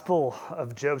Gospel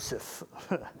of Joseph.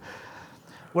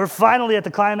 We're finally at the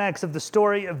climax of the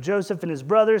story of Joseph and his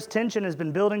brothers. Tension has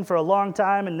been building for a long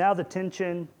time, and now the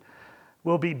tension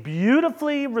will be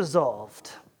beautifully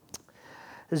resolved.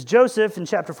 As Joseph in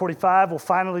chapter 45 will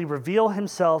finally reveal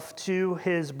himself to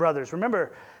his brothers.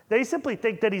 Remember, they simply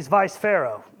think that he's vice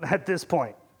Pharaoh at this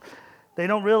point. They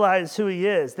don't realize who he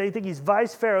is. They think he's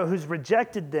vice Pharaoh who's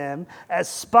rejected them as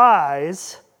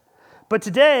spies. But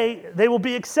today, they will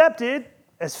be accepted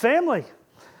as family.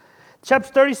 Chapter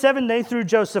 37, they threw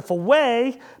Joseph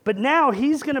away, but now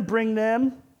he's going to bring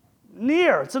them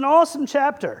near. It's an awesome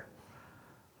chapter.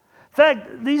 In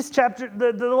fact, these chapters,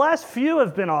 the last few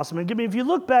have been awesome. And if you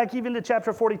look back even to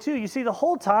chapter 42, you see the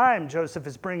whole time Joseph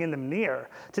is bringing them near.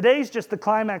 Today's just the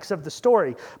climax of the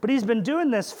story. But he's been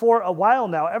doing this for a while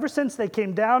now. Ever since they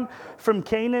came down from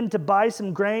Canaan to buy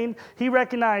some grain, he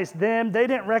recognized them. They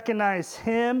didn't recognize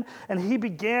him. And he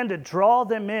began to draw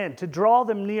them in, to draw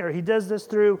them near. He does this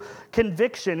through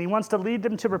conviction. He wants to lead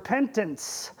them to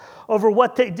repentance over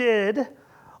what they did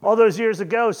all those years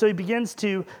ago, so he begins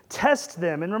to test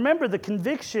them. And remember, the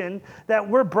conviction that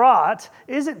we're brought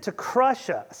isn't to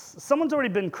crush us. Someone's already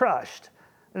been crushed,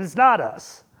 and it's not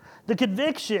us. The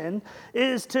conviction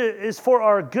is for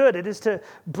our good. It is to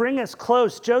bring us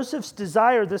close. Joseph's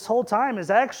desire this whole time is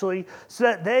actually so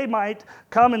that they might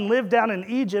come and live down in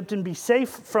Egypt and be safe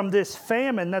from this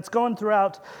famine that's going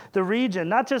throughout the region.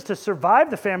 Not just to survive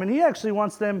the famine, he actually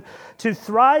wants them to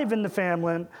thrive in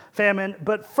the famine.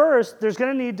 But first, there's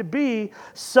going to need to be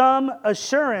some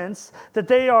assurance that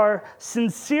they are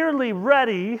sincerely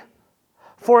ready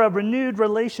for a renewed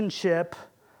relationship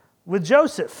with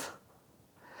Joseph.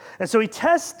 And so he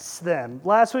tests them.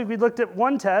 Last week we looked at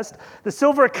one test, the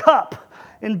silver cup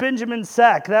in Benjamin's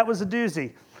sack. That was a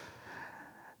doozy.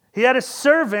 He had a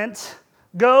servant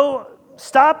go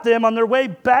stop them on their way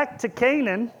back to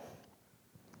Canaan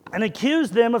and accuse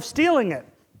them of stealing it.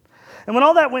 And when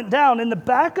all that went down, in the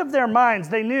back of their minds,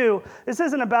 they knew this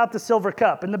isn't about the silver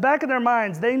cup. In the back of their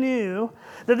minds, they knew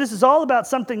that this is all about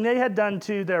something they had done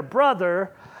to their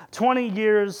brother 20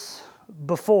 years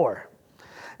before.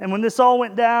 And when this all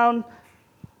went down,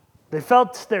 they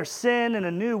felt their sin in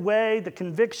a new way, the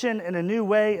conviction in a new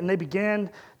way, and they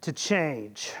began to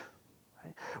change.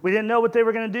 We didn't know what they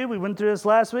were going to do. We went through this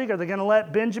last week. Are they going to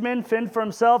let Benjamin fend for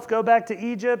himself, go back to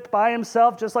Egypt by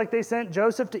himself, just like they sent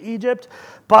Joseph to Egypt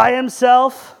by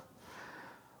himself?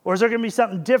 Or is there going to be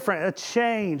something different, a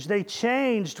change? They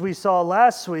changed, we saw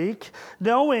last week,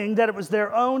 knowing that it was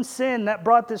their own sin that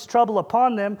brought this trouble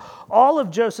upon them. All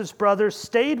of Joseph's brothers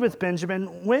stayed with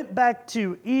Benjamin, went back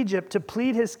to Egypt to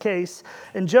plead his case,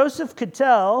 and Joseph could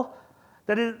tell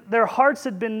that their hearts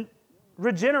had been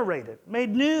regenerated,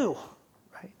 made new.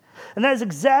 And that is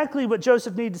exactly what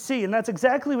Joseph needed to see. And that's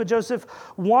exactly what Joseph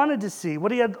wanted to see,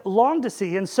 what he had longed to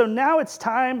see. And so now it's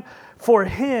time for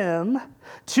him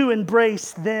to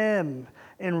embrace them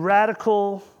in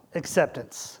radical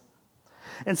acceptance.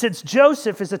 And since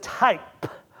Joseph is a type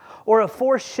or a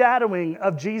foreshadowing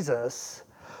of Jesus,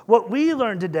 what we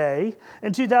learn today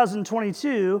in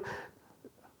 2022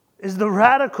 is the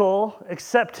radical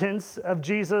acceptance of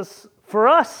Jesus for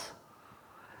us.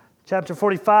 Chapter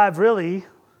 45 really,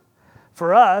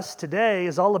 for us today,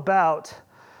 is all about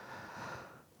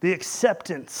the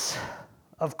acceptance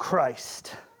of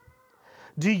Christ.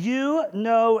 Do you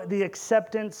know the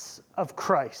acceptance of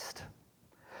Christ?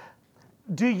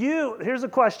 Here's a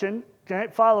question, okay,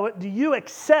 follow it. Do you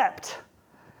accept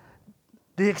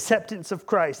the acceptance of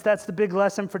Christ? That's the big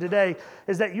lesson for today,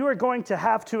 is that you are going to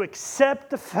have to accept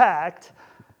the fact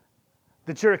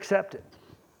that you're accepted,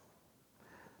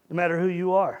 no matter who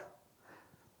you are.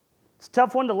 It's a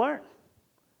tough one to learn.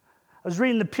 I was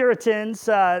reading the Puritans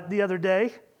the other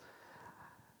day,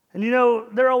 and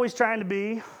they're always trying to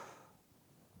be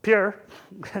pure.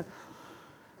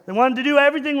 They wanted to do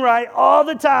everything right all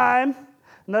the time,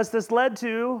 and thus this led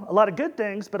to a lot of good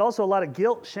things, but also a lot of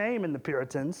guilt, shame in the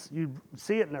Puritans. You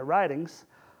see it in their writings.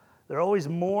 They're always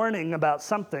mourning about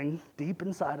something deep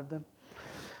inside of them.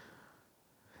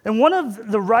 And one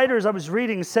of the writers I was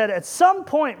reading said, at some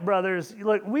point, brothers,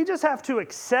 we just have to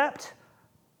accept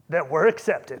that we're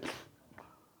accepted.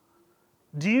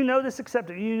 Do you know this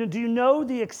acceptance? Do you know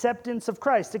the acceptance of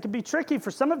Christ? It can be tricky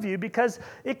for some of you because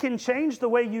it can change the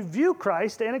way you view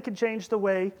Christ and it can change the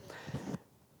way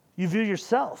you view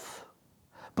yourself.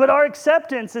 But our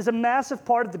acceptance is a massive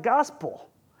part of the gospel.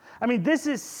 I mean, this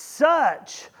is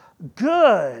such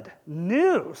good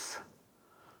news.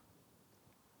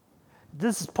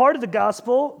 This is part of the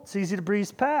gospel. It's easy to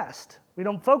breeze past. We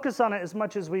don't focus on it as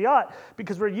much as we ought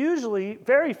because we're usually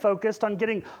very focused on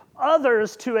getting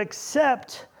others to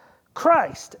accept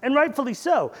Christ, and rightfully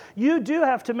so. You do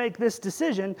have to make this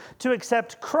decision to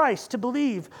accept Christ, to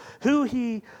believe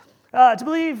to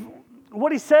believe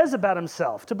what he says about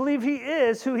himself, to believe he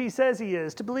is who he says he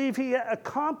is, to believe he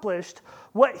accomplished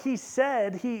what he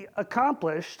said he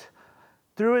accomplished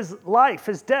through his life,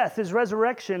 his death, his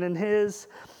resurrection, and his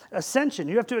ascension.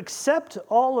 You have to accept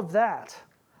all of that.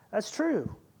 That's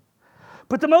true.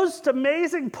 But the most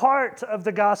amazing part of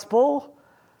the gospel,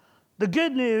 the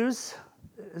good news,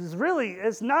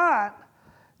 is not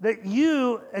that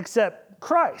you accept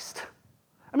Christ.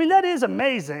 I mean, that is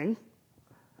amazing,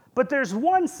 but there's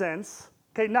one sense,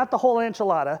 okay, not the whole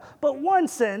enchilada, but one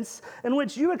sense in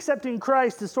which you accepting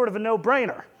Christ is sort of a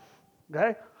no-brainer,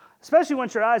 okay? Especially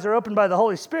once your eyes are opened by the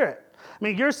Holy Spirit. I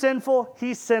mean, you're sinful,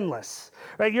 he's sinless,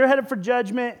 right? You're headed for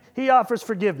judgment, he offers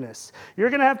forgiveness. You're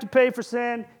going to have to pay for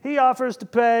sin, he offers to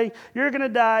pay. You're going to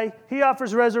die, he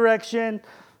offers resurrection.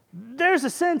 There's a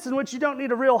sense in which you don't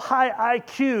need a real high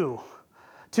IQ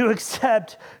to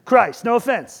accept Christ. No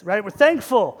offense, right? We're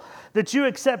thankful that you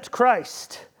accept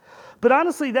Christ. But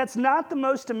honestly, that's not the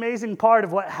most amazing part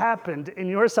of what happened in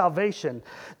your salvation.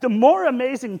 The more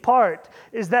amazing part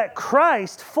is that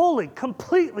Christ fully,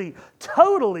 completely,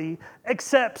 totally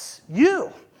accepts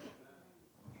you.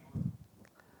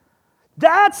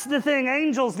 That's the thing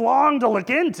angels long to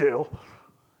look into.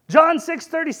 John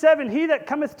 6:37, he that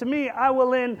cometh to me, I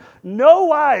will in no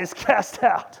wise cast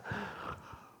out.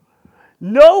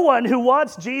 No one who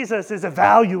wants Jesus is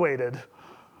evaluated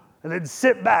and then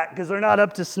sit back because they're not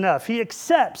up to snuff. He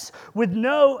accepts with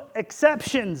no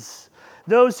exceptions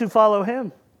those who follow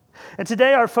him. And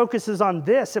today our focus is on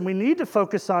this, and we need to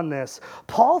focus on this.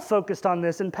 Paul focused on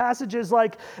this in passages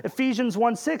like Ephesians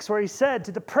 1:6, where he said,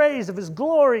 to the praise of his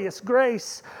glorious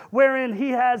grace, wherein he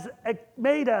has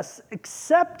made us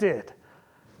accepted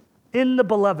in the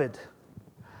beloved.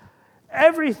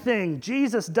 Everything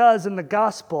Jesus does in the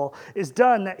gospel is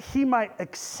done that he might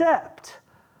accept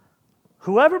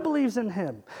whoever believes in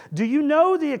him. Do you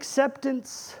know the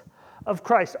acceptance of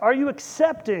Christ? Are you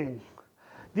accepting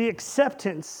the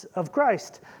acceptance of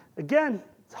Christ? Again,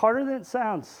 it's harder than it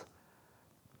sounds.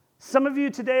 Some of you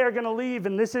today are going to leave,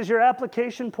 and this is your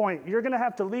application point. You're going to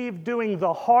have to leave doing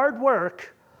the hard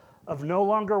work of no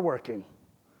longer working,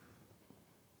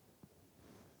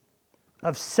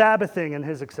 of Sabbathing in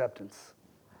his acceptance.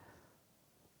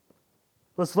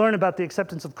 Let's learn about the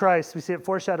acceptance of Christ. We see it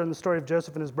foreshadowed in the story of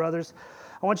Joseph and his brothers.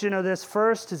 I want you to know this.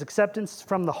 First, his acceptance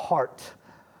from the heart,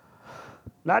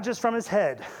 not just from his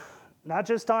head, not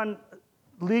just on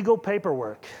legal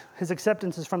paperwork. His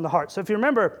acceptance is from the heart. So if you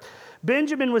remember,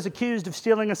 Benjamin was accused of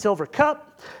stealing a silver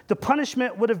cup. The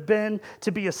punishment would have been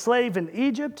to be a slave in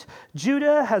Egypt.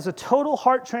 Judah has a total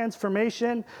heart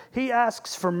transformation. He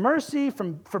asks for mercy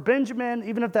for Benjamin,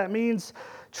 even if that means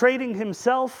trading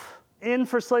himself in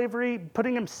for slavery,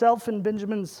 putting himself in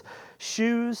Benjamin's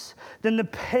shoes. Then the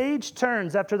page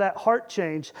turns after that heart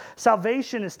change.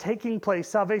 Salvation is taking place.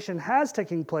 Salvation has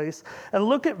taken place. And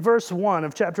look at verse 1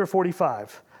 of chapter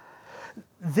 45.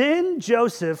 Then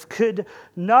Joseph could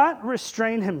not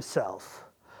restrain himself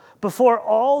before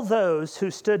all those who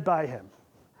stood by him.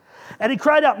 And he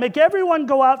cried out, make everyone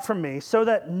go out from me, so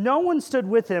that no one stood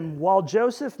with him while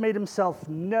Joseph made himself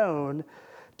known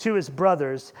to his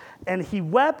brothers. And he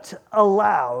wept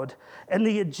aloud, and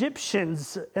the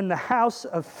Egyptians in the house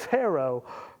of Pharaoh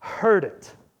heard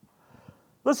it.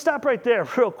 Let's stop right there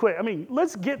real quick.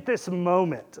 Let's get this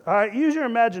moment. All right, use your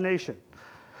imagination.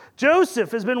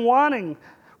 Joseph has been wanting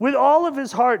with all of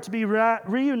his heart to be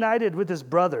reunited with his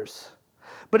brothers,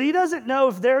 but he doesn't know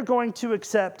if they're going to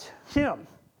accept him,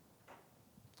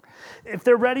 if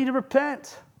they're ready to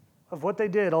repent of what they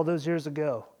did all those years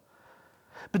ago.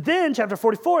 But then, chapter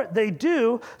 44, they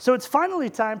do, so it's finally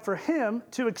time for him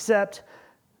to accept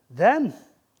them.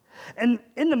 And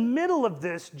in the middle of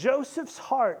this, Joseph's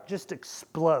heart just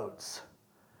explodes.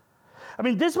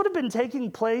 This would have been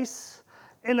taking place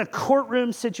in a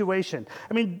courtroom situation.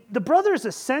 The brothers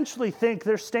essentially think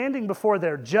they're standing before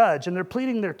their judge and they're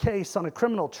pleading their case on a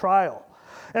criminal trial.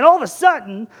 And all of a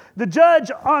sudden, the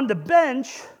judge on the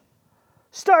bench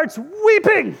starts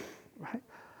weeping.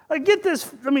 Right? Get this,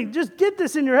 just get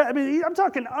this in your head. I'm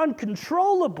talking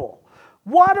uncontrollable.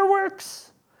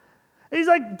 Waterworks. He's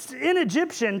like in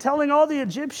Egyptian, telling all the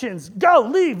Egyptians, go,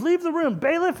 leave the room.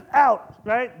 Bailiff out,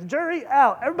 right? The jury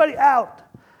out, everybody out.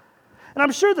 And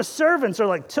I'm sure the servants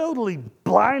are totally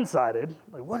blindsided.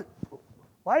 What?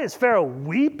 Why is Pharaoh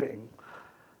weeping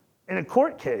in a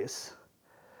court case?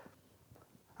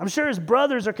 I'm sure his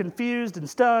brothers are confused and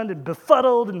stunned and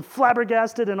befuddled and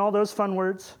flabbergasted and all those fun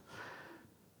words.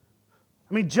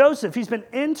 Joseph, he's been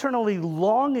internally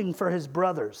longing for his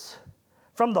brothers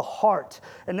from the heart.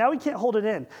 And now he can't hold it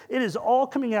in. It is all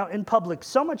coming out in public,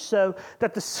 so much so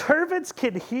that the servants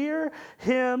can hear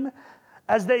him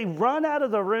as they run out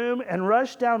of the room and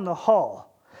rush down the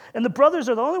hall. And the brothers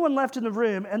are the only one left in the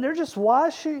room, and they're just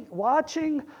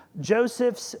watching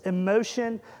Joseph's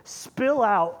emotion spill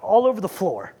out all over the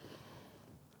floor.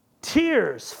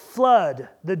 Tears flood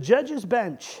the judge's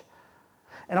bench.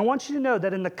 And I want you to know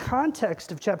that in the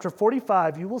context of chapter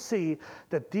 45, you will see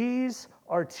that these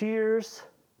are tears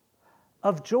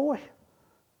of joy.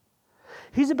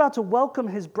 He's about to welcome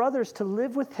his brothers to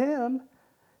live with him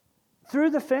through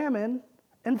the famine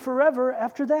and forever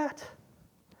after that.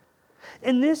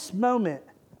 In this moment,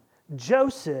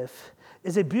 Joseph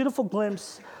is a beautiful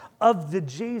glimpse of the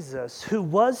Jesus who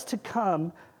was to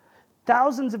come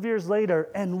thousands of years later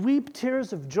and weep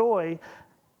tears of joy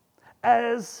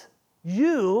as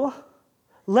you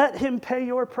let him pay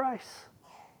your price.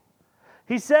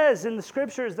 He says in the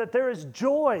scriptures that there is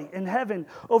joy in heaven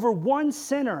over one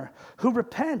sinner who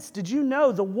repents. Did you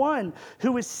know the one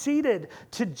who is seated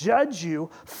to judge you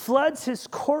floods his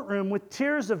courtroom with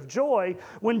tears of joy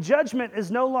when judgment is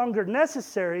no longer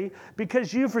necessary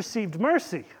because you've received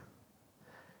mercy?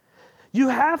 You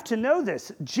have to know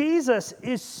this. Jesus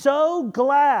is so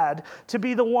glad to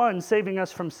be the one saving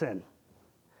us from sin.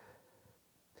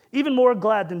 Even more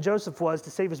glad than Joseph was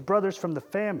to save his brothers from the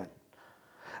famine.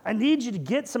 I need you to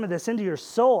get some of this into your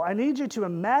soul. I need you to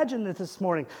imagine this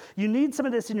morning. You need some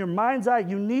of this in your mind's eye.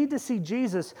 You need to see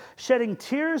Jesus shedding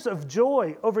tears of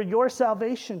joy over your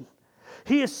salvation.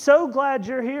 He is so glad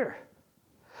you're here.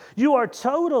 You are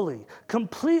totally,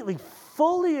 completely,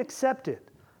 fully accepted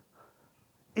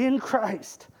in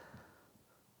Christ.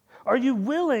 Are you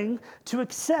willing to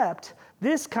accept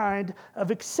this kind of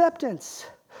acceptance?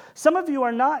 Some of you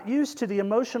are not used to the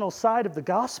emotional side of the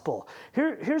gospel.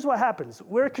 Here's what happens.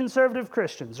 We're conservative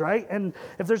Christians, right? And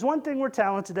if there's one thing we're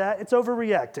talented at, it's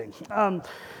overreacting.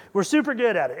 We're super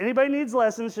good at it. Anybody needs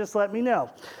lessons, just let me know.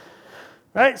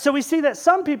 Right? So we see that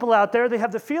some people out there, they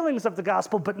have the feelings of the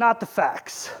gospel, but not the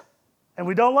facts. And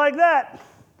we don't like that.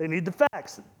 They need the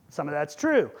facts. Some of that's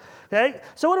true. Okay?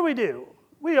 So what do?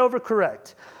 We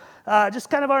overcorrect. Just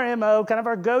kind of our MO, kind of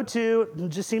our go-to,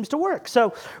 just seems to work.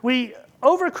 So we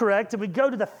overcorrect and we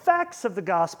go to the facts of the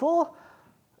gospel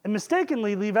and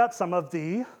mistakenly leave out some of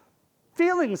the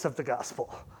feelings of the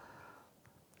gospel,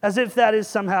 as if that is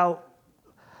somehow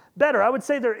better. I would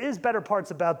say there is better parts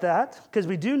about that, because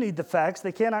we do need the facts.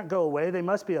 They cannot go away. They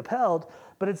must be upheld.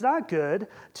 But it's not good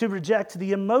to reject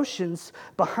the emotions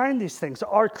behind these things.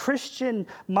 Our Christian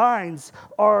minds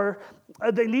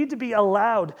they need to be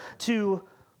allowed to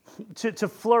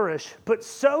flourish, but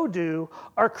so do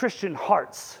our Christian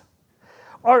hearts.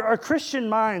 Our Christian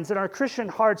minds and our Christian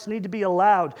hearts need to be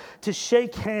allowed to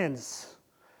shake hands,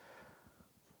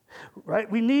 right?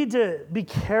 We need to be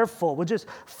careful with just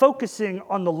focusing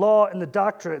on the law and the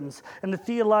doctrines and the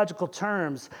theological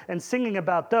terms and singing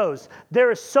about those. There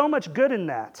is so much good in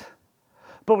that.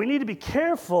 But we need to be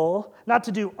careful not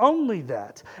to do only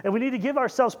that. And we need to give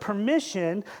ourselves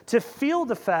permission to feel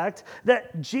the fact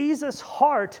that Jesus'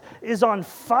 heart is on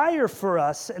fire for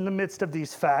us in the midst of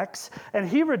these facts, and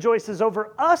he rejoices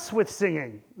over us with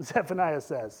singing, Zephaniah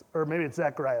says. Or maybe it's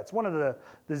Zechariah. It's one of the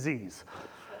Z's.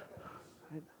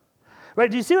 Right?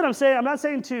 Do you see what I'm saying? I'm not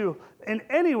saying to in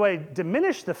any way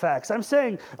diminish the facts. I'm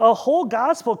saying a whole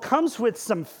gospel comes with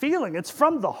some feeling. It's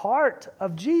from the heart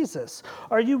of Jesus.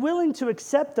 Are you willing to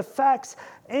accept the facts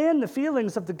and the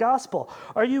feelings of the gospel?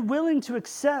 Are you willing to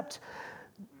accept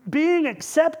being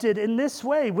accepted in this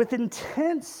way with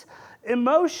intense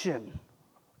emotion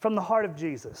from the heart of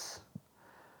Jesus?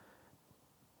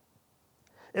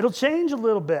 It'll change a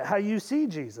little bit how you see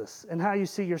Jesus and how you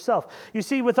see yourself. You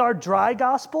see, with our dry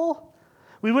gospel,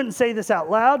 we wouldn't say this out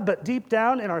loud, but deep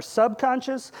down in our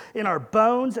subconscious, in our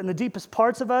bones, and the deepest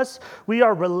parts of us, we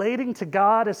are relating to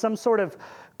God as some sort of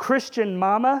Christian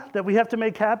mama that we have to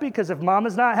make happy, because if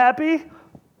mama's not happy,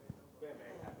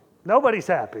 nobody's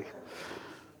happy.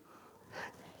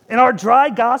 In our dry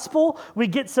gospel, we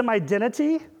get some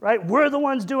identity, right? We're the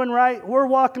ones doing right. We're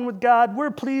walking with God.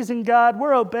 We're pleasing God.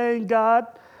 We're obeying God.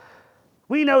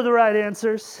 We know the right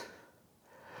answers.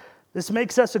 This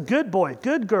makes us a good boy,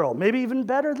 good girl, maybe even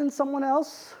better than someone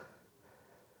else.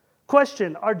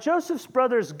 Question, are Joseph's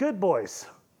brothers good boys?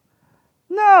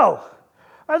 No.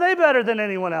 Are they better than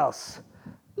anyone else?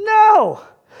 No.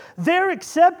 They're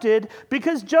accepted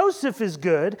because Joseph is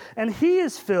good and he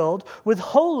is filled with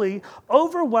holy,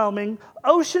 overwhelming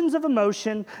oceans of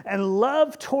emotion and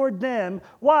love toward them.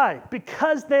 Why?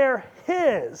 Because they're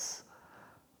his.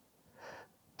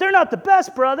 They're not the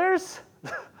best brothers,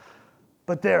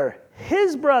 but they're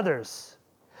his brothers.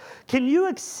 Can you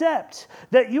accept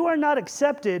that you are not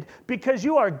accepted because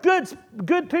you are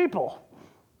good people?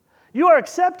 You are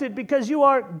accepted because you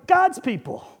are God's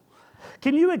people.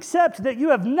 Can you accept that you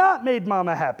have not made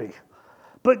mama happy,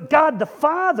 but God the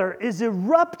Father is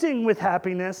erupting with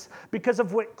happiness because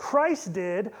of what Christ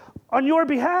did on your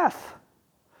behalf?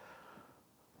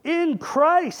 In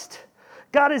Christ,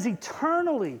 God is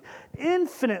eternally,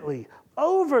 infinitely,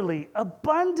 overly,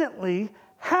 abundantly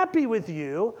happy with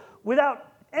you without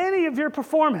any of your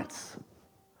performance.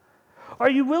 Are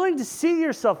you willing to see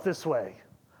yourself this way?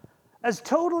 As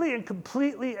totally and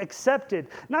completely accepted,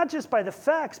 not just by the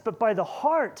facts, but by the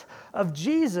heart of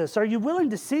Jesus? Are you willing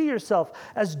to see yourself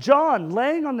as John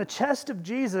laying on the chest of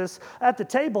Jesus at the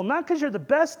table, not because you're the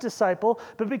best disciple,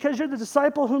 but because you're the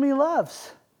disciple whom he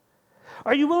loves?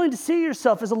 Are you willing to see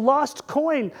yourself as a lost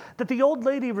coin that the old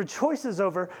lady rejoices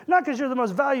over, not because you're the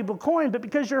most valuable coin, but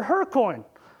because you're her coin?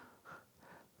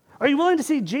 Are you willing to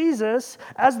see Jesus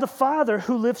as the Father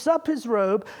who lifts up his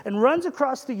robe and runs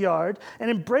across the yard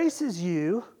and embraces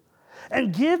you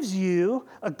and gives you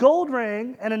a gold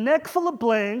ring and a neck full of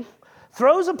bling,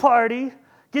 throws a party,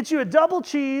 gets you a double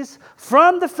cheese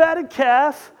from the fatted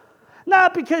calf,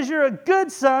 not because you're a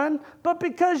good son, but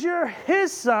because you're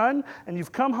his son and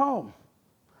you've come home?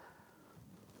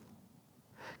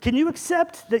 Can you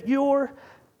accept that you're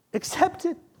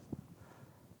accepted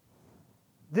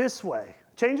this way?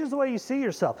 Changes the way you see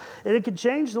yourself. And it could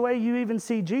change the way you even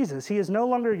see Jesus. He is no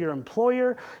longer your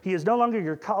employer. He is no longer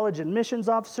your college admissions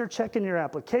officer checking your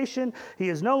application. He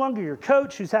is no longer your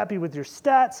coach who's happy with your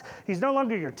stats. He's no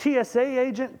longer your TSA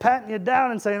agent patting you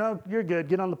down and saying, oh, you're good,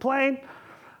 get on the plane.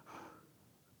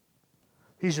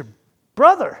 He's your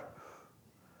brother.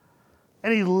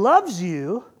 And he loves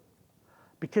you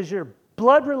because you're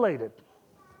blood related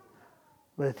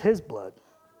with his blood.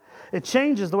 It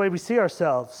changes the way we see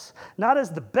ourselves, not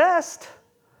as the best,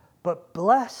 but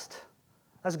blessed.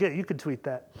 That's good. You could tweet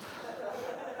that.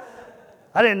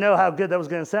 I didn't know how good that was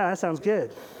going to sound. That sounds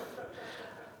good.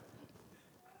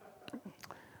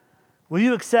 Will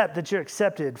you accept that you're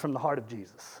accepted from the heart of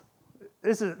Jesus?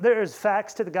 There is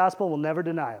facts to the gospel. We'll never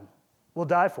deny them. We'll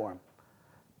die for them.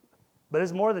 But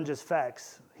it's more than just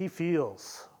facts. He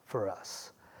feels for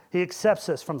us. He accepts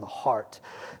us from the heart.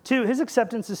 2, his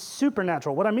acceptance is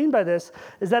supernatural. What I mean by this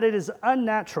is that it is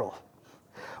unnatural.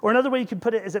 Or another way you can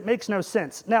put it is it makes no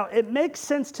sense. Now, it makes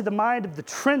sense to the mind of the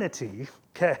Trinity,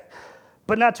 okay,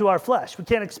 but not to our flesh. We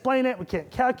can't explain it. We can't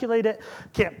calculate it.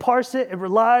 Can't parse it. It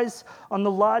relies on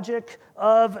the logic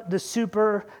of the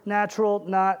supernatural,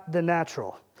 not the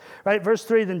natural. Right? Verse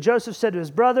 3, then Joseph said to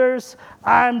his brothers,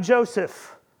 I'm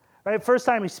Joseph. Right? First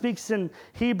time he speaks in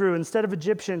Hebrew instead of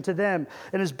Egyptian to them.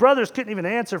 And his brothers couldn't even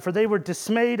answer, for they were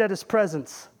dismayed at his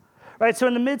presence. Right? So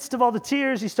in the midst of all the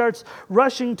tears, he starts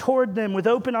rushing toward them with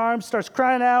open arms, starts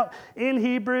crying out in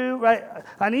Hebrew, right?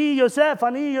 Ani Yosef,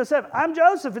 Ani Yosef. I'm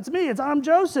Joseph, it's me, I'm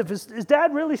Joseph. Is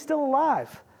dad really still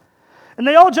alive? And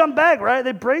they all jump back, right?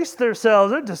 They brace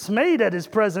themselves. They're dismayed at his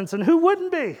presence, and who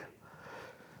wouldn't be?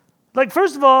 Like,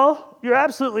 first of all, you're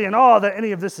absolutely in awe that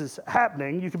any of this is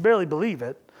happening. You can barely believe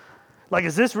it. Like,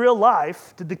 is this real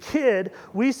life? Did the kid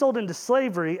we sold into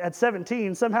slavery at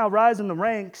 17 somehow rise in the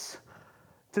ranks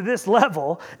to this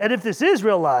level? And if this is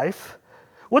real life,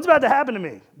 what's about to happen to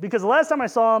me? Because the last time I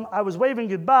saw him, I was waving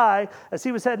goodbye as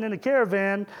he was heading in a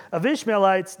caravan of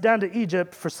Ishmaelites down to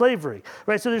Egypt for slavery.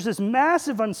 Right? So there's this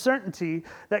massive uncertainty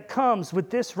that comes with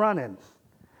this run-in.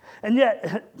 And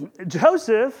yet,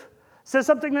 Joseph says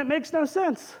something that makes no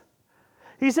sense.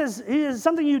 He says he is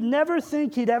something you'd never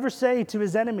think he'd ever say to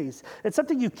his enemies. It's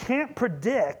something you can't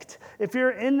predict if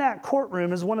you're in that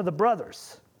courtroom as one of the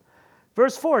brothers.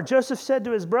 Verse 4, Joseph said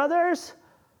to his brothers,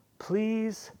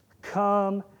 please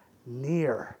come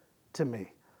near to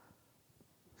me.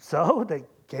 So they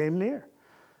came near.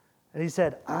 And he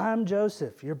said, I'm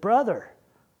Joseph, your brother.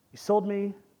 You sold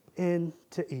me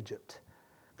into Egypt.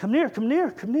 Come near, come near,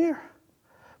 come near.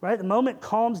 Right? The moment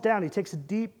calms down. He takes a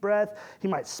deep breath. He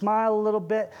might smile a little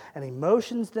bit, and he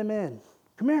motions them in.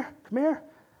 Come here, come here.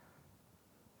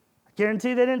 I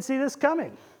guarantee they didn't see this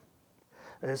coming.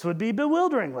 This would be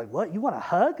bewildering. Like, what? You want a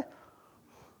hug?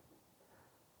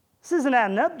 This isn't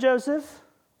adding up, Joseph.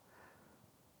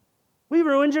 We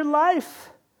ruined your life.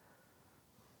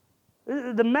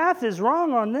 The math is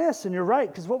wrong on this, and you're right,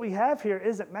 because what we have here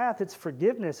isn't math, it's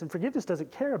forgiveness, and forgiveness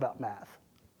doesn't care about math.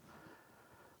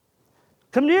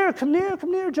 Come near, come near, come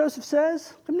near, Joseph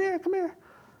says. Come near, come here.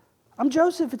 I'm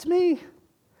Joseph, it's me.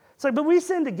 It's like, but we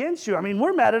sinned against you. I mean,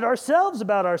 we're mad at ourselves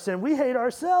about our sin. We hate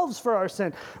ourselves for our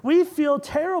sin. We feel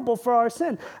terrible for our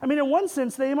sin. I mean, in one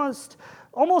sense, they must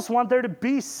almost want there to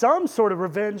be some sort of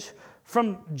revenge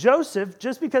from Joseph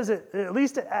just because at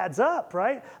least it adds up,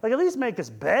 right? Like at least make us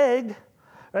beg,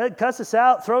 right? Cuss us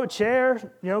out, throw a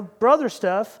chair, brother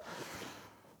stuff.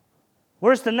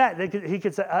 Worse than that, he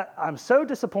could say, I'm so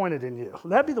disappointed in you.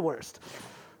 That'd be the worst,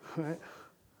 right?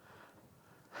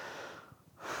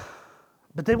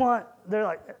 But they're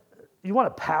like, you want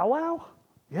a powwow?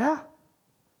 Yeah.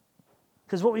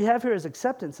 Because what we have here is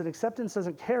acceptance, and acceptance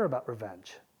doesn't care about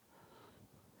revenge.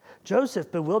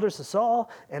 Joseph bewilders us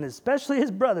all, and especially his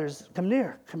brothers. Come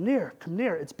near, come near, come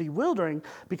near. It's bewildering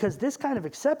because this kind of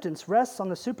acceptance rests on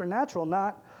the supernatural,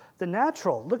 not the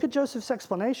natural. Look at Joseph's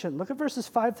explanation. Look at verses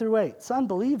 5 through 8. It's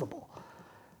unbelievable.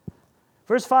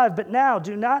 Verse 5, but now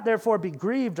do not therefore be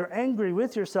grieved or angry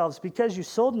with yourselves because you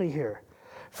sold me here.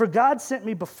 For God sent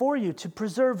me before you to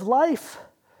preserve life.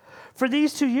 For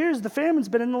these 2 years the famine's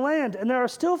been in the land, and there are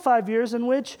still 5 years in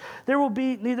which there will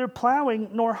be neither plowing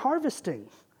nor harvesting.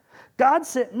 God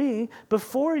sent me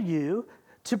before you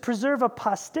to preserve a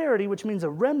posterity, which means a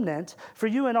remnant, for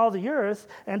you and all the earth,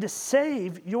 and to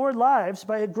save your lives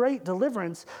by a great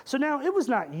deliverance. So now it was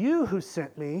not you who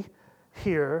sent me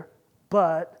here,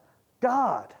 but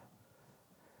God.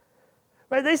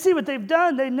 Right? They see what they've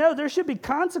done. They know there should be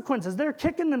consequences. They're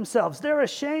kicking themselves. They're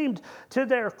ashamed to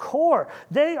their core.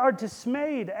 They are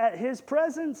dismayed at his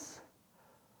presence.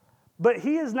 But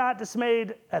he is not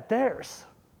dismayed at theirs.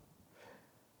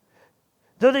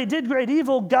 Though they did great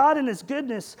evil, God in his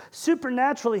goodness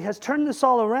supernaturally has turned this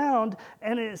all around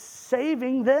and is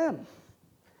saving them.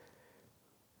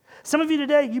 Some of you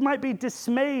today, you might be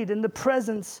dismayed in the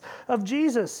presence of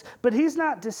Jesus, but he's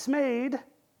not dismayed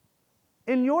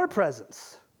in your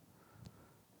presence.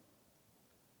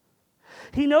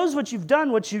 He knows what you've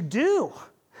done, what you do.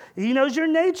 He knows your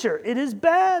nature. It is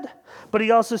bad, but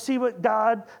he also sees what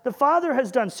God the Father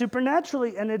has done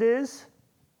supernaturally, and it is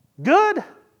good.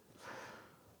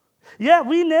 Yeah,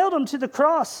 we nailed him to the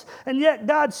cross, and yet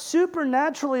God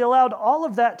supernaturally allowed all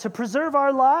of that to preserve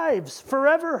our lives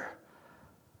forever.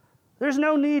 There's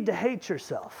no need to hate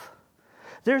yourself.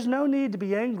 There's no need to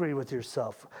be angry with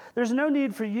yourself. There's no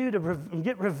need for you to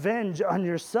get revenge on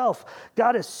yourself.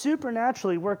 God has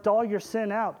supernaturally worked all your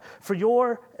sin out for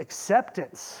your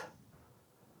acceptance.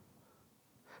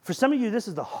 For some of you, this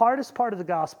is the hardest part of the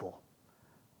gospel.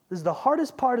 This is the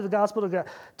hardest part of the gospel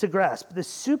to grasp, the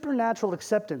supernatural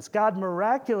acceptance. God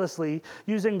miraculously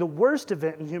using the worst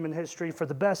event in human history for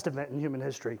the best event in human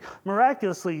history.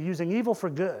 Miraculously using evil for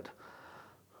good.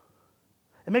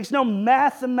 It makes no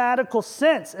mathematical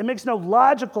sense. It makes no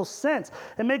logical sense.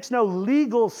 It makes no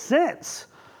legal sense.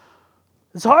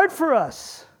 It's hard for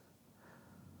us.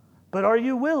 But are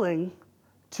you willing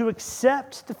to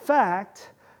accept the fact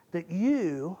that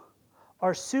you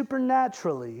are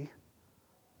supernaturally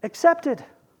accepted?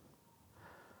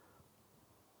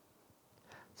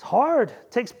 It's hard.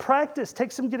 It takes practice. It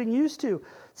takes some getting used to.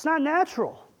 It's not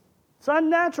natural. It's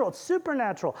unnatural. It's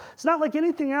supernatural. It's not like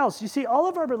anything else. You see, all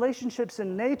of our relationships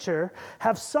in nature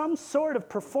have some sort of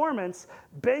performance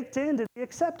baked into the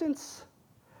acceptance.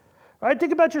 Right?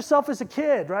 Think about yourself as a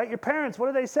kid, right? Your parents, what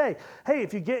do they say? Hey,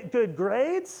 if you get good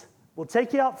grades, we'll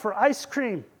take you out for ice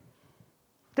cream.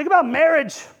 Think about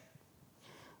marriage.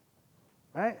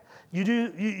 Right?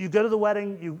 You go to the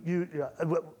wedding,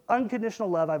 unconditional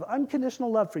love. I have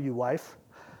unconditional love for you, wife.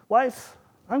 Wife,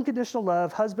 unconditional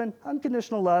love. Husband,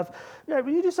 unconditional love. Yeah,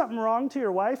 when you do something wrong to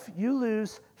your wife, you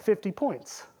lose 50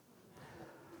 points.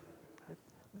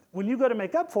 When you go to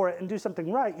make up for it and do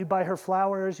something right, you buy her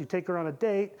flowers, you take her on a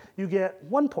date, you get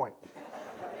 1 point.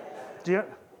 You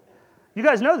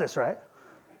guys know this, right?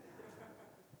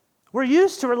 We're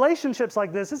used to relationships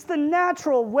like this. It's the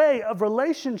natural way of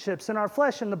relationships in our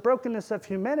flesh and the brokenness of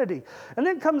humanity. And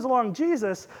then comes along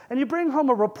Jesus, and you bring home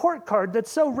a report card that's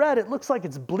so red it looks like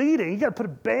it's bleeding. You got to put a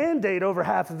Band-Aid over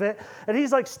half of it. And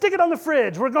he's like, stick it on the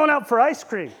fridge. We're going out for ice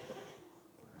cream.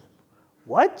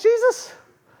 What, Jesus?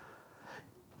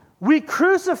 We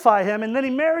crucify him, and then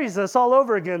he marries us all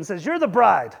over again and says, you're the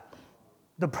bride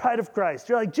of Christ.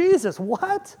 You're like, Jesus,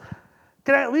 what?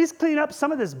 Can I at least clean up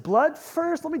some of this blood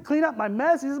first? Let me clean up my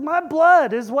mess. He says, my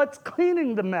blood is what's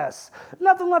cleaning the mess.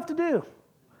 Nothing left to do.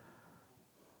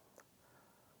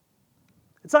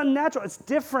 It's unnatural. It's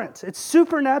different. It's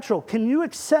supernatural. Can you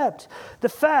accept the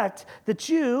fact that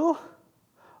you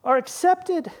are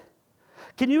accepted?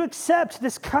 Can you accept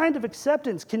this kind of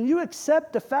acceptance? Can you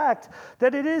accept the fact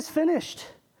that it is finished?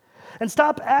 And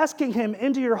stop asking him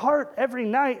into your heart every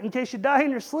night in case you die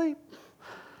in your sleep.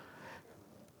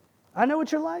 I know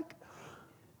what you're like,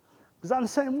 because I'm the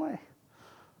same way.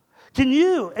 Can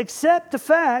you accept the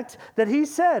fact that he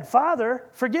said, Father,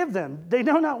 forgive them. They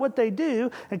know not what they do.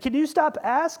 And can you stop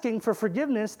asking for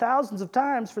forgiveness thousands of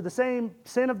times for the same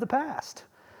sin of the past?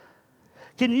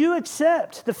 Can you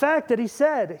accept the fact that he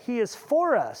said he is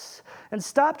for us and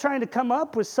stop trying to come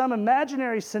up with some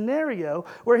imaginary scenario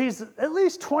where he's at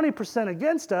least 20%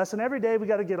 against us and every day we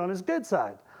got to get on his good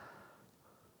side?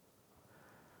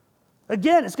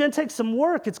 Again, it's going to take some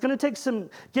work. It's going to take some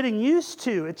getting used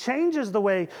to. It changes the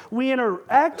way we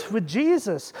interact with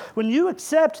Jesus. When you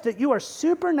accept that you are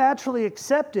supernaturally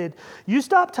accepted, you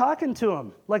stop talking to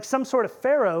him like some sort of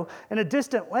Pharaoh in a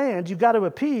distant land you've got to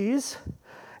appease.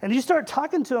 And you start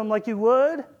talking to him like you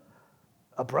would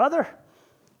a brother.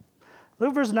 Look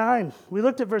at verse 9. We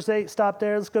looked at verse 8. Stop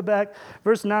there. Let's go back.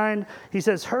 Verse 9, he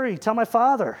says, hurry, tell my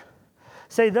father.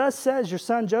 Say, thus says your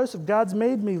son Joseph, God's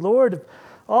made me Lord of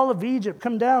all of Egypt.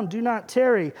 Come down, do not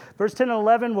tarry. Verse 10 and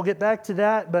 11, we'll get back to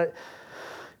that. But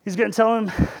he's going to tell him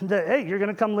that, hey, you're going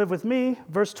to come live with me.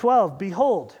 Verse 12,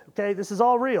 behold, okay, this is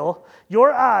all real.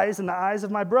 Your eyes and the eyes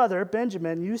of my brother,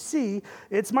 Benjamin, you see,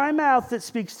 it's my mouth that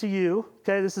speaks to you.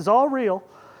 Okay, this is all real.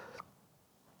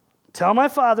 Tell my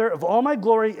father of all my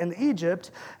glory in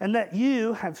Egypt, and that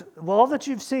you have, well, all that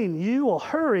you've seen, you will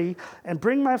hurry and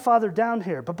bring my father down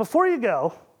here. But before you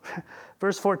go,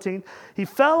 verse 14, he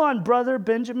fell on brother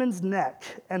Benjamin's neck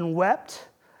and wept.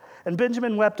 And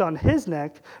Benjamin wept on his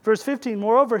neck. Verse 15,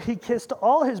 moreover, he kissed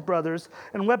all his brothers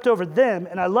and wept over them.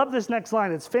 And I love this next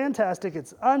line. It's fantastic.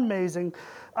 It's amazing,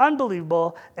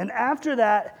 unbelievable. And after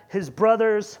that, his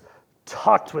brothers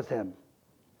talked with him.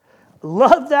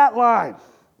 Love that line.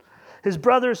 His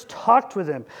brothers talked with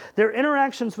him. Their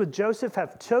interactions with Joseph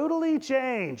have totally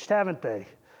changed, haven't they?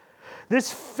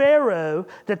 This Pharaoh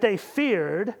that they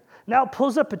feared now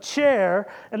pulls up a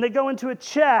chair and they go into a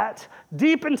chat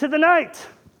deep into the night.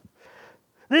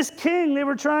 This king they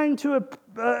were trying to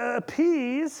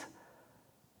appease,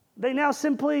 they now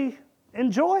simply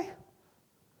enjoy.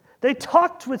 They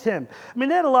talked with him. I mean,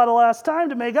 they had a lot of lost time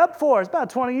to make up for. It's about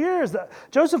 20 years.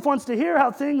 Joseph wants to hear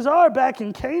how things are back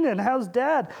in Canaan. How's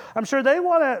dad? I'm sure they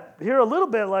want to hear a little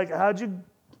bit like, how'd you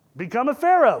become a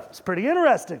pharaoh? It's pretty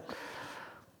interesting.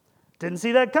 Didn't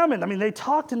see that coming. I mean, they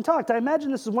talked and talked. I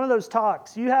imagine this is one of those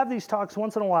talks. You have these talks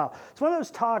once in a while. It's one of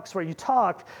those talks where you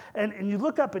talk and you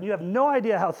look up and you have no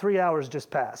idea how 3 hours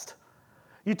just passed.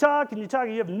 You talk and you talk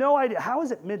and you have no idea. How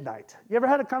is it midnight? You ever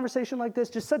had a conversation like this?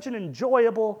 Just such an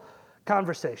enjoyable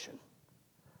conversation.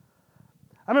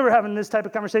 I remember having this type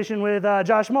of conversation with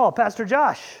Josh Mull, Pastor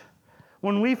Josh.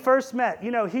 When we first met,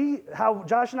 how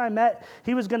Josh and I met,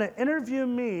 he was going to interview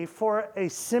me for a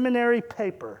seminary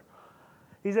paper.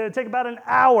 He's going to take about an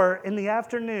hour in the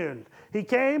afternoon. He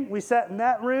came, we sat in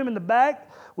that room in the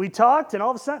back, we talked, and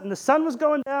all of a sudden the sun was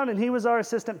going down and he was our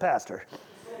assistant pastor.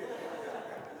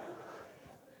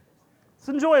 It's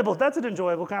enjoyable. That's an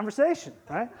enjoyable conversation,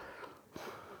 right?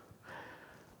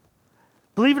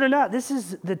 Believe it or not, this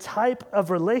is the type of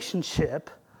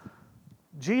relationship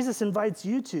Jesus invites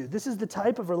you to. This is the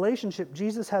type of relationship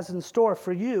Jesus has in store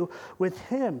for you with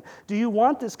him. Do you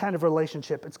want this kind of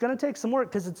relationship? It's going to take some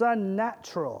work because it's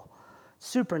unnatural,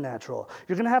 supernatural.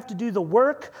 You're going to have to do the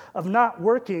work of not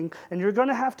working, and you're going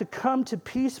to have to come to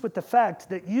peace with the fact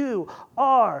that you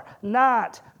are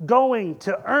not going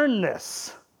to earn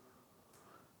this.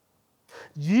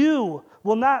 You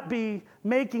will not be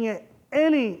making it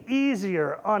any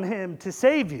easier on him to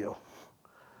save you.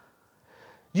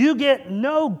 You get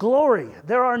no glory.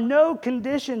 There are no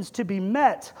conditions to be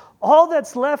met. All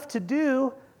that's left to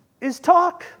do is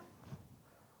talk.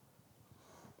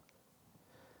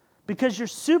 Because you're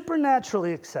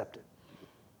supernaturally accepted.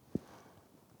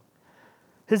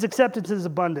 His acceptance is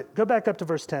abundant. Go back up to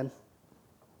verse 10.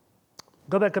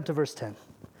 Go back up to verse 10.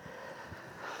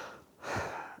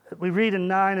 We read in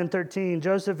 9 and 13,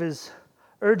 Joseph is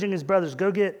urging his brothers, go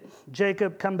get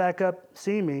Jacob, come back up,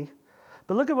 see me.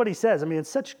 But look at what he says. I mean, it's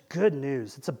such good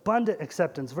news. It's abundant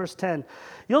acceptance. Verse 10,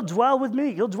 you'll dwell with me.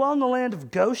 You'll dwell in the land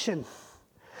of Goshen.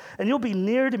 And you'll be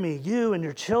near to me, you and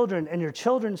your children and your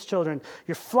children's children,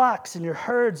 your flocks and your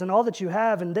herds and all that you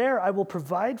have. And there I will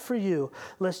provide for you,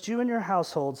 lest you and your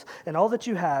households and all that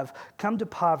you have come to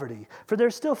poverty. For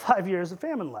there's still 5 years of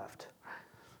famine left.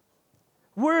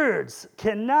 Words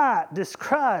cannot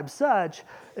describe such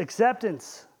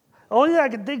acceptance. The only thing I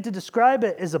can think to describe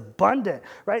it is abundant,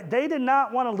 right? They did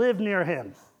not want to live near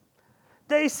him.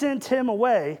 They sent him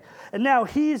away, and now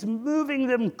he's moving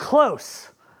them close,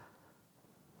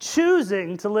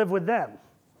 choosing to live with them.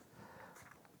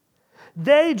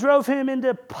 They drove him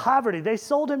into poverty. They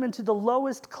sold him into the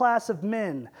lowest class of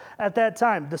men at that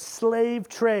time, the slave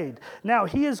trade. Now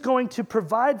he is going to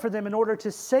provide for them in order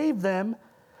to save them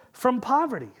from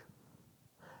poverty.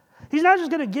 He's not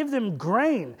just going to give them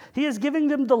grain. He is giving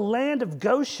them the land of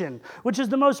Goshen, which is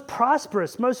the most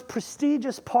prosperous, most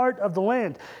prestigious part of the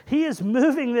land. He is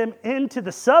moving them into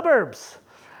the suburbs,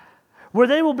 where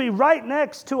they will be right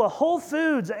next to a Whole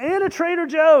Foods and a Trader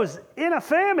Joe's in a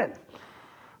famine.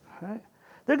 Right?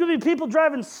 There could be people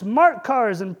driving smart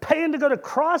cars and paying to go to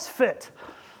CrossFit.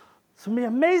 It's going to be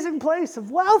an amazing place of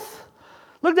wealth.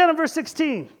 Look down at verse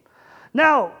 16.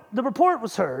 Now, the report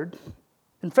was heard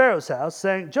in Pharaoh's house,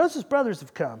 saying, Joseph's brothers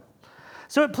have come.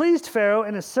 So it pleased Pharaoh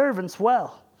and his servants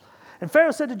well. And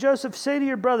Pharaoh said to Joseph, say to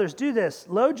your brothers, do this,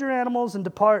 load your animals and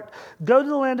depart, go to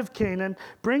the land of Canaan,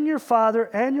 bring your father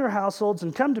and your households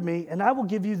and come to me, and I will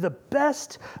give you the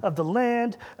best of the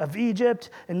land of Egypt,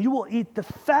 and you will eat the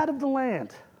fat of the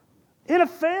land in a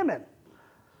famine.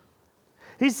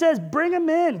 He says, bring them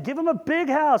in, give them a big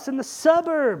house in the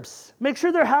suburbs, make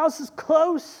sure their house is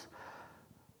close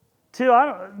to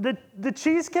the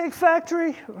Cheesecake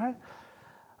Factory, right?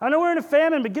 I know we're in a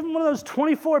famine, but give them one of those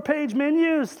 24-page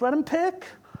menus. Let them pick.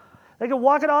 They can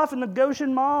walk it off in the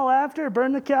Goshen Mall after,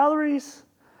 burn the calories.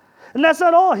 And that's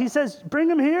not all. He says, bring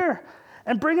them here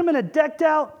and bring them in a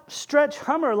decked-out stretch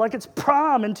Hummer like it's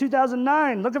prom in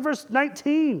 2009. Look at verse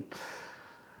 19.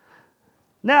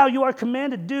 Now you are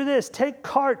commanded to do this. Take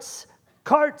carts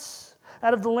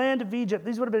out of the land of Egypt.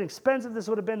 These would have been expensive. This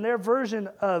would have been their version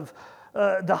of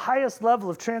the highest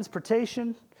level of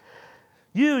transportation.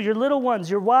 You, your little ones,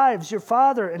 your wives, your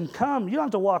father, and come. You don't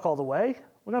have to walk all the way.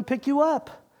 We're going to pick you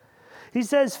up. He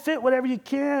says, fit whatever you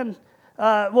can.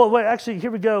 Here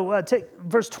we go. Take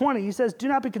verse 20. He says, do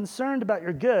not be concerned about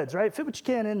your goods, right? Fit what you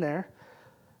can in there.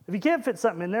 If you can't fit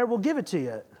something in there, we'll give it to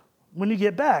you when you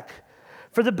get back.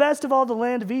 For the best of all the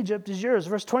land of Egypt is yours.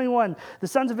 Verse 21, the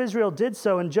sons of Israel did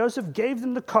so, and Joseph gave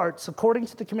them the carts according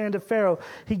to the command of Pharaoh.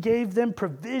 He gave them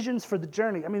provisions for the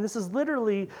journey. I mean, this is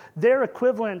literally their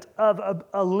equivalent of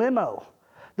a limo,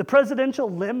 the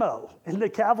presidential limo in the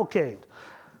cavalcade.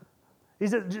 He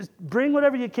said, just bring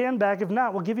whatever you can back. If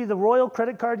not, we'll give you the royal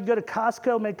credit card. You go to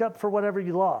Costco, make up for whatever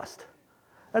you lost.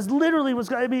 That's literally what's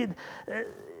going to be.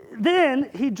 Then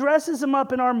he dresses them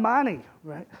up in Armani,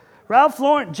 right? Ralph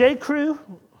Lauren, J. Crew,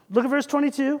 look at verse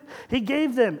 22. He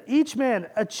gave them, each man,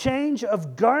 a change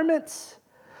of garments.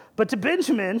 But to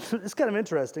Benjamin, it's kind of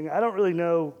interesting. I don't really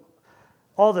know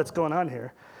all that's going on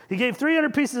here. He gave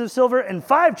 300 pieces of silver and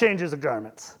 5 changes of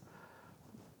garments.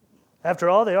 After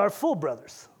all, they are full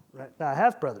brothers, right? Not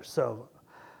half brothers. So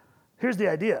here's the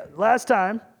idea. Last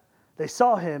time they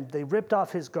saw him, they ripped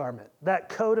off his garment, that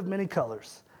coat of many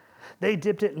colors. They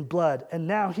dipped it in blood, and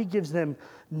now he gives them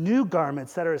new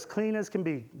garments that are as clean as can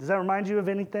be. Does that remind you of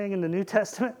anything in the New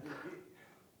Testament?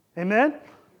 Amen?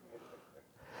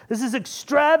 This is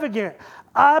extravagant,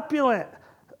 opulent,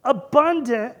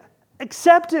 abundant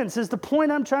acceptance is the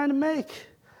point I'm trying to make.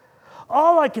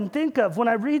 All I can think of when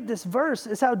I read this verse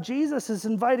is how Jesus is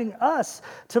inviting us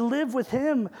to live with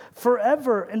him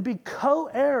forever and be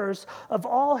co-heirs of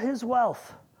all his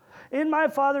wealth. In my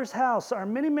Father's house are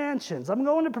many mansions. I'm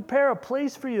going to prepare a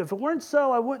place for you. If it weren't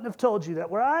so, I wouldn't have told you that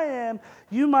where I am,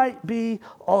 you might be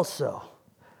also.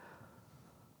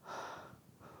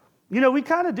 You know, we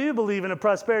kind of do believe in a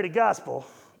prosperity gospel.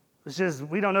 It's just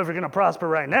we don't know if you're going to prosper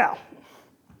right now.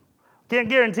 Can't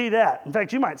guarantee that. In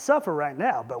fact, you might suffer right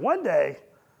now, but one day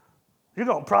you're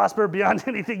going to prosper beyond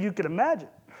anything you could imagine.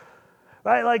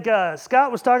 Right, like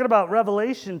Scott was talking about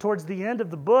Revelation towards the end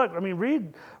of the book. I mean,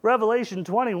 read Revelation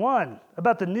 21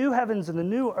 about the new heavens and the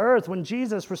new earth when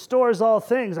Jesus restores all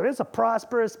things. I mean, it's a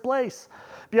prosperous place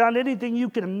beyond anything you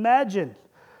can imagine.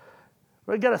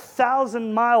 We got a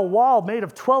 1,000-mile wall made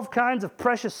of 12 kinds of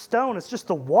precious stone. It's just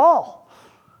the wall.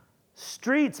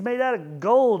 Streets made out of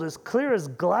gold, as clear as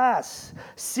glass.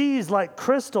 Seas like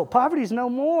crystal. Poverty's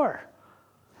no more.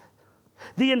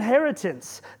 The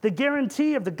inheritance, the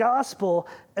guarantee of the gospel,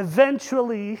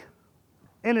 eventually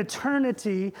in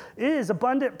eternity is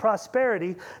abundant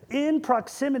prosperity in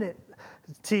proximity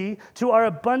to our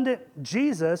abundant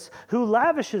Jesus who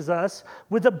lavishes us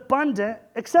with abundant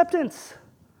acceptance.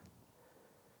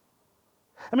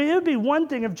 I mean, it would be one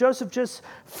thing if Joseph just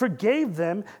forgave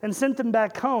them and sent them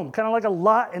back home, kind of like a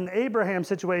Lot and Abraham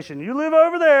situation. You live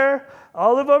over there,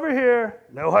 I'll live over here,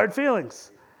 no hard feelings.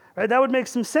 Right? That would make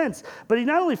some sense. But he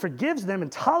not only forgives them and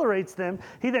tolerates them,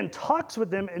 he then talks with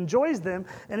them, enjoys them,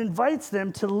 and invites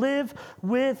them to live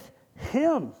with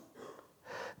him.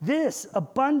 This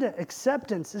abundant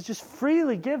acceptance is just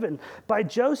freely given by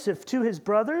Joseph to his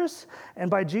brothers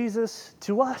and by Jesus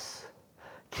to us.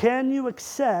 Can you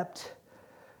accept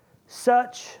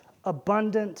such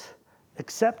abundant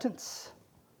acceptance?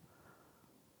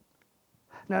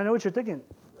 Now, I know what you're thinking.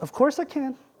 Of course I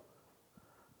can.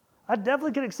 I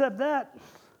definitely can accept that.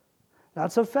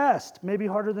 Not so fast, maybe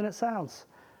harder than it sounds.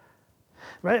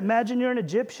 Right? Imagine you're an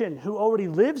Egyptian who already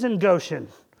lives in Goshen.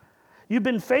 You've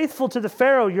been faithful to the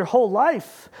Pharaoh your whole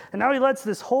life, and now he lets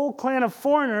this whole clan of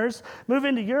foreigners move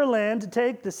into your land to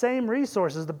take the same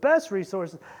resources, the best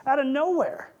resources, out of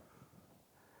nowhere.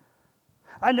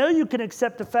 I know you can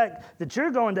accept the fact that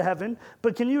you're going to heaven,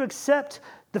 but can you accept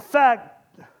the fact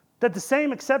that the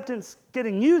same acceptance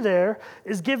getting you there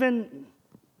is given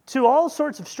to all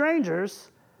sorts of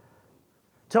strangers,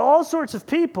 to all sorts of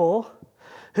people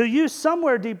who you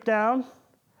somewhere deep down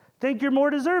think you're more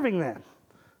deserving than?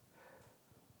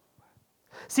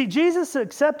 See, Jesus'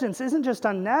 acceptance isn't just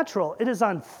unnatural, it is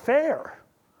unfair.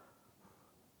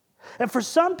 And for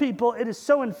some people, it is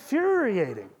so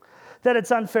infuriating that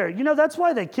it's unfair. You know, that's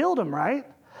why they killed him, right?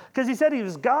 Because he said he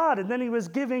was God, and then he was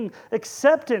giving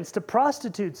acceptance to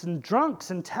prostitutes and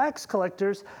drunks and tax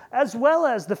collectors, as well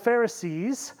as the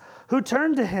Pharisees who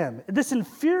turned to him. This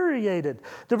infuriated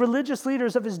the religious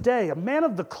leaders of his day. A man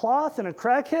of the cloth and a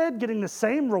crackhead getting the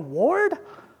same reward?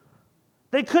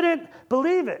 They couldn't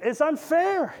believe it. It's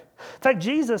unfair. In fact,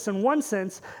 Jesus, in one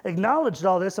sense, acknowledged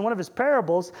all this in one of his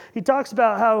parables. He talks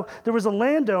about how there was a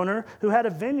landowner who had a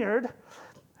vineyard,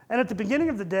 and at the beginning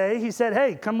of the day, he said,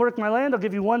 hey, come work my land, I'll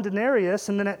give you 1 denarius.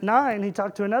 And then at 9, he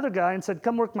talked to another guy and said,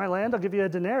 come work my land, I'll give you a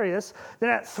denarius. Then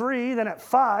at 3, then at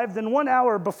 5, then 1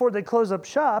 hour before they close up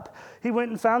shop, he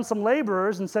went and found some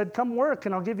laborers and said, come work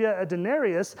and I'll give you a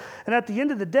denarius. And at the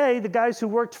end of the day, the guys who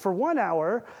worked for 1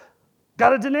 hour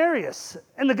got a denarius.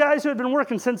 And the guys who had been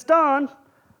working since dawn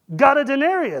got a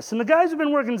denarius. And the guys who've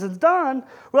been working since dawn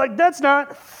were like, that's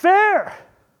not fair.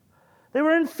 They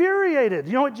were infuriated.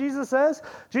 You know what Jesus says?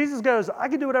 Jesus goes, I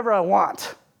can do whatever I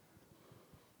want.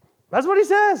 That's what he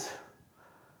says.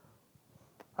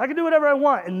 I can do whatever I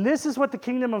want. And this is what the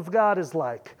kingdom of God is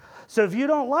like. So if you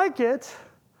don't like it,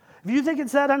 if you think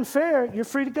it's that unfair, you're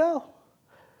free to go.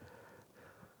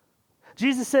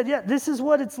 Jesus said, yeah, this is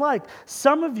what it's like.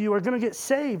 Some of you are going to get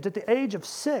saved at the age of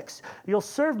 6. You'll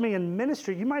serve me in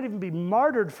ministry. You might even be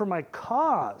martyred for my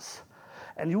cause,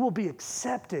 and you will be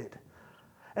accepted.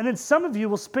 And then some of you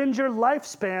will spend your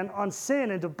lifespan on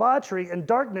sin and debauchery and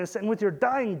darkness, and with your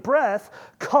dying breath,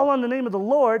 call on the name of the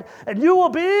Lord, and you will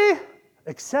be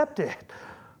accepted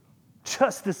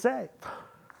just the same.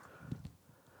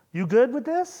 You good with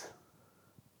this?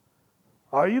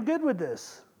 Are you good with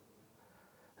this?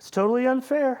 It's totally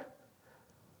unfair.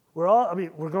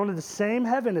 We're going to the same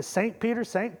heaven as St. Peter,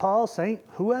 St. Paul, St.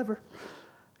 whoever.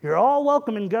 You're all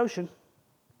welcome in Goshen.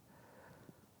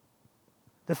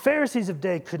 The Pharisees of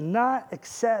day could not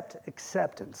accept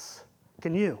acceptance.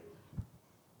 Can you?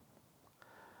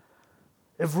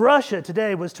 If Russia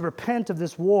today was to repent of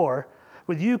this war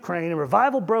with Ukraine and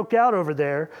revival broke out over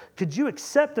there, could you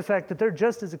accept the fact that they're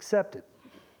just as accepted?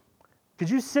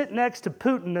 Could you sit next to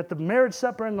Putin at the marriage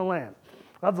supper of the Lamb?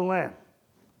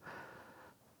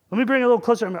 Let me bring it a little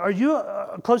closer. Are you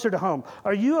closer to home?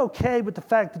 Are you okay with the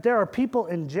fact that there are people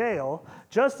in jail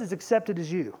just as accepted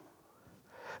as you,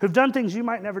 who've done things you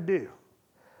might never do,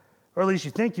 or at least you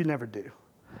think you never do?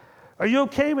 Are you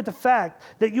okay with the fact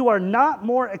that you are not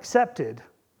more accepted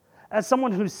as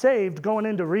someone who's saved going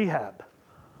into rehab?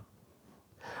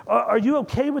 Are you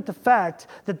okay with the fact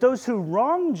that those who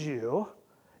wronged you,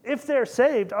 if they're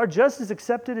saved, are just as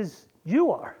accepted as you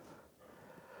are?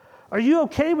 Are you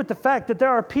okay with the fact that there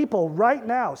are people right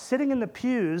now sitting in the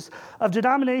pews of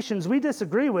denominations we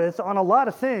disagree with on a lot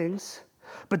of things,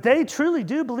 but they truly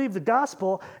do believe the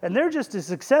gospel, and they're just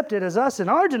as accepted as us in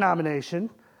our denomination,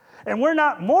 and we're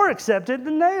not more accepted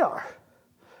than they are?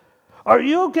 Are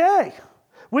you okay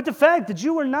with the fact that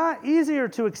you are not easier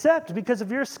to accept because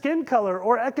of your skin color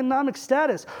or economic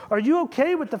status? Are you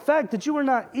okay with the fact that you are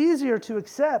not easier to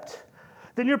accept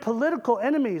than your political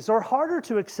enemies, or harder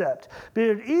to accept, but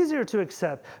easier to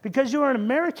accept because you are an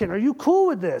American? Are you cool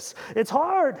with this? It's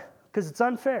hard because it's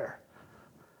unfair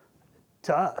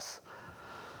to us.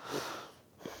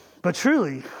 But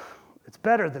truly, it's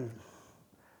better than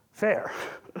fair.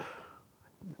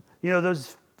 You know,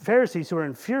 those Pharisees who are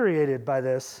infuriated by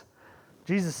this,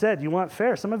 Jesus said, you want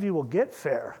fair? Some of you will get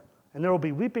fair, and there will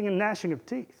be weeping and gnashing of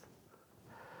teeth.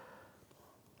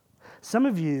 Some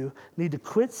of you need to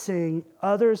quit seeing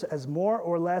others as more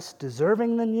or less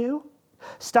deserving than you.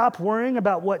 Stop worrying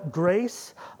about what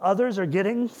grace others are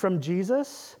getting from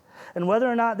Jesus and whether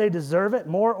or not they deserve it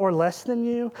more or less than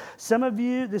you. Some of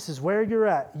you, this is where you're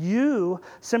at. You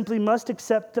simply must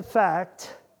accept the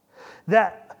fact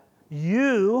that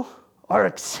you are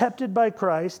accepted by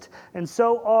Christ, and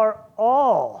so are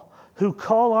all who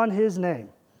call on his name.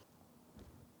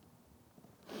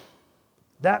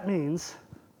 That means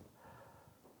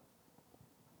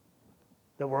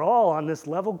that we're all on this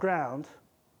level ground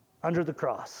under the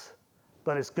cross,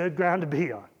 but it's good ground to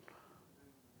be on.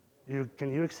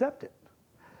 Can you accept it?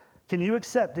 Can you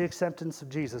accept the acceptance of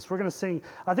Jesus? We're going to sing,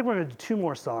 I think we're going to do 2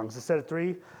 more songs instead of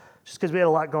 3, just because we had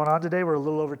a lot going on today. We're a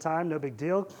little over time, no big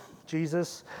deal.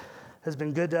 Jesus has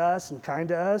been good to us and kind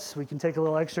to us. We can take a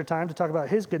little extra time to talk about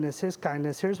his goodness, his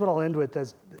kindness. Here's what I'll end with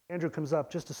as Andrew comes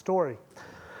up, just a story.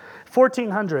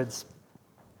 1400s,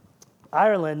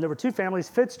 Ireland, there were 2 families,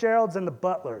 Fitzgeralds and the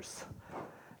Butlers.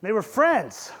 They were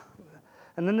friends.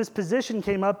 And then this position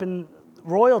came up in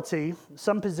royalty,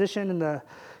 some position in the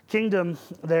kingdom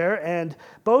there, and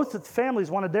both families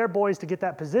wanted their boys to get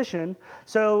that position.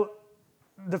 So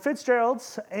the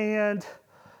Fitzgeralds and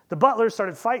the Butlers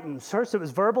started fighting. First it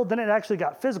was verbal, then it actually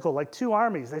got physical, like 2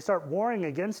 armies. They start warring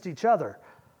against each other.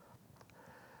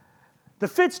 The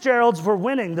Fitzgeralds were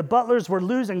winning, the Butlers were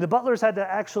losing. The Butlers had to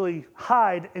actually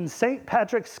hide in St.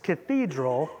 Patrick's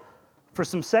Cathedral for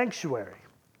some sanctuary.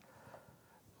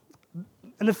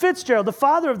 And the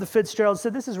father of the Fitzgeralds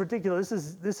said, this is ridiculous,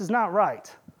 this is not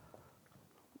right.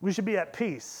 We should be at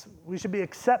peace. We should be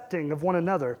accepting of one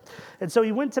another. And so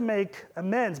he went to make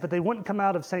amends, but they wouldn't come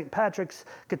out of St. Patrick's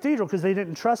Cathedral because they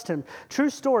didn't trust him.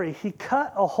 True story, he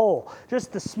cut a hole,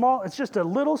 it's just a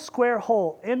little square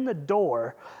hole in the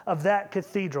door of that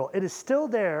cathedral. It is still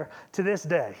there to this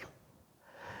day.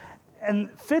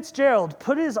 And Fitzgerald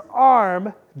put his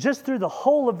arm just through the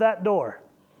hole of that door.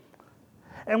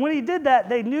 And when he did that,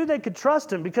 they knew they could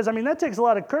trust him because, that takes a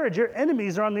lot of courage. Your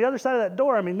enemies are on the other side of that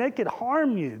door. They could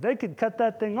harm you. They could cut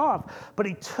that thing off. But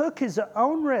he took his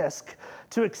own risk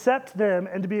to accept them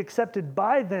and to be accepted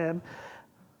by them.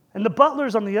 And the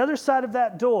Butlers on the other side of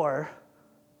that door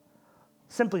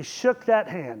simply shook that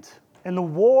hand. And the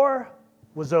war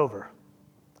was over.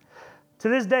 To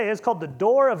this day, it's called the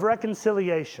door of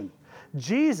reconciliation.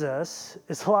 Jesus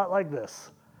is a lot like this.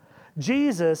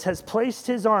 Jesus has placed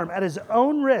his arm at his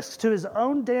own risk, to his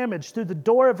own damage, through the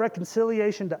door of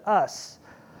reconciliation to us,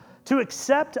 to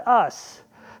accept us,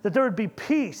 that there would be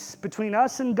peace between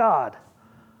us and God.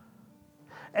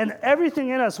 And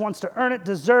everything in us wants to earn it,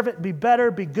 deserve it, be better,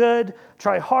 be good,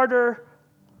 try harder.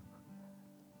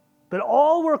 But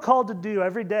all we're called to do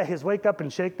every day is wake up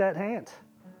and shake that hand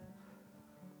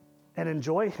and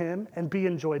enjoy him and be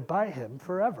enjoyed by him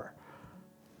forever.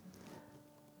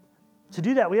 To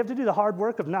do that, we have to do the hard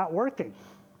work of not working.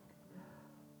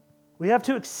 We have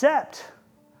to accept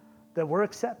that we're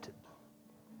accepted.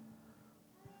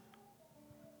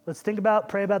 Let's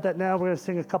pray about that now. We're going to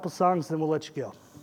sing a couple songs, then we'll let you go.